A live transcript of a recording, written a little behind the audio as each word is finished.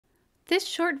This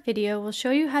short video will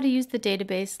show you how to use the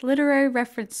database Literary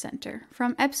Reference Center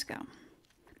from EBSCO.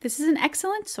 This is an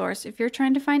excellent source if you're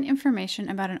trying to find information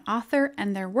about an author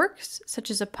and their works, such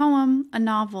as a poem, a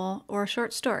novel, or a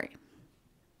short story.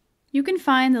 You can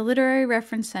find the Literary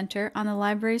Reference Center on the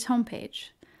library's homepage.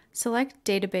 Select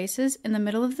Databases in the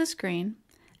middle of the screen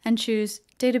and choose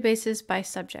Databases by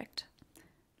Subject.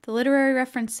 The Literary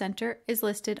Reference Center is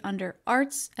listed under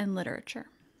Arts and Literature.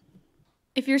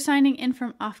 If you're signing in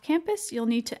from off-campus, you'll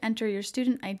need to enter your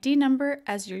student ID number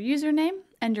as your username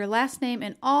and your last name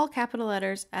in all capital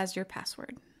letters as your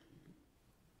password.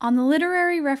 On the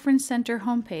Literary Reference Center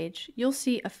homepage, you'll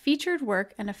see a featured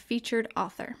work and a featured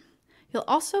author. You'll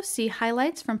also see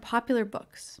highlights from popular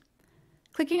books.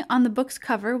 Clicking on the book's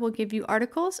cover will give you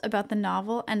articles about the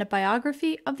novel and a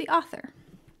biography of the author.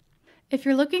 If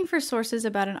you're looking for sources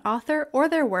about an author or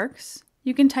their works,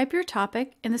 you can type your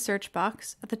topic in the search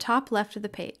box at the top left of the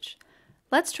page.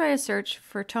 Let's try a search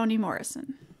for Toni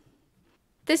Morrison.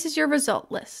 This is your result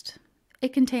list.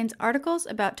 It contains articles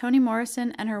about Toni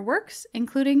Morrison and her works,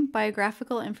 including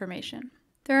biographical information.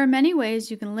 There are many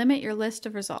ways you can limit your list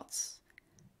of results.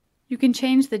 You can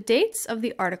change the dates of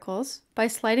the articles by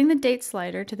sliding the date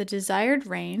slider to the desired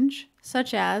range,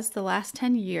 such as the last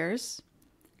 10 years.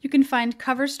 You can find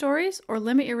cover stories or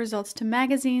limit your results to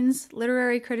magazines,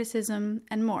 literary criticism,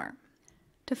 and more.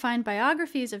 To find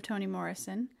biographies of Toni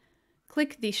Morrison,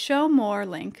 click the Show More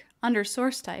link under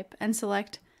Source Type and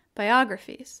select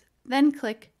Biographies, then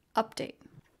click Update.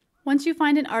 Once you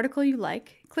find an article you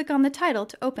like, click on the title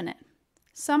to open it.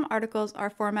 Some articles are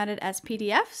formatted as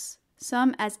PDFs,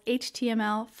 some as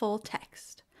HTML full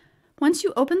text. Once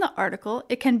you open the article,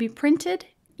 it can be printed,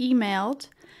 emailed,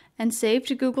 and saved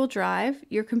to Google Drive,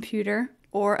 your computer,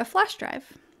 or a flash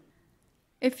drive.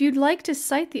 If you'd like to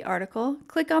cite the article,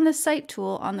 click on the Cite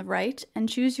tool on the right and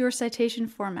choose your citation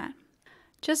format.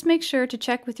 Just make sure to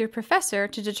check with your professor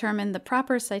to determine the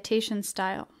proper citation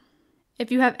style.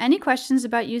 If you have any questions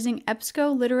about using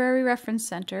EBSCO Literary Reference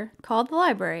Center, call the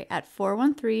library at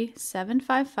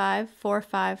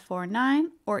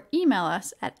 413-755-4549 or email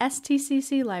us at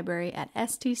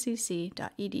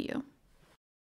stcclibrary@stcc.edu.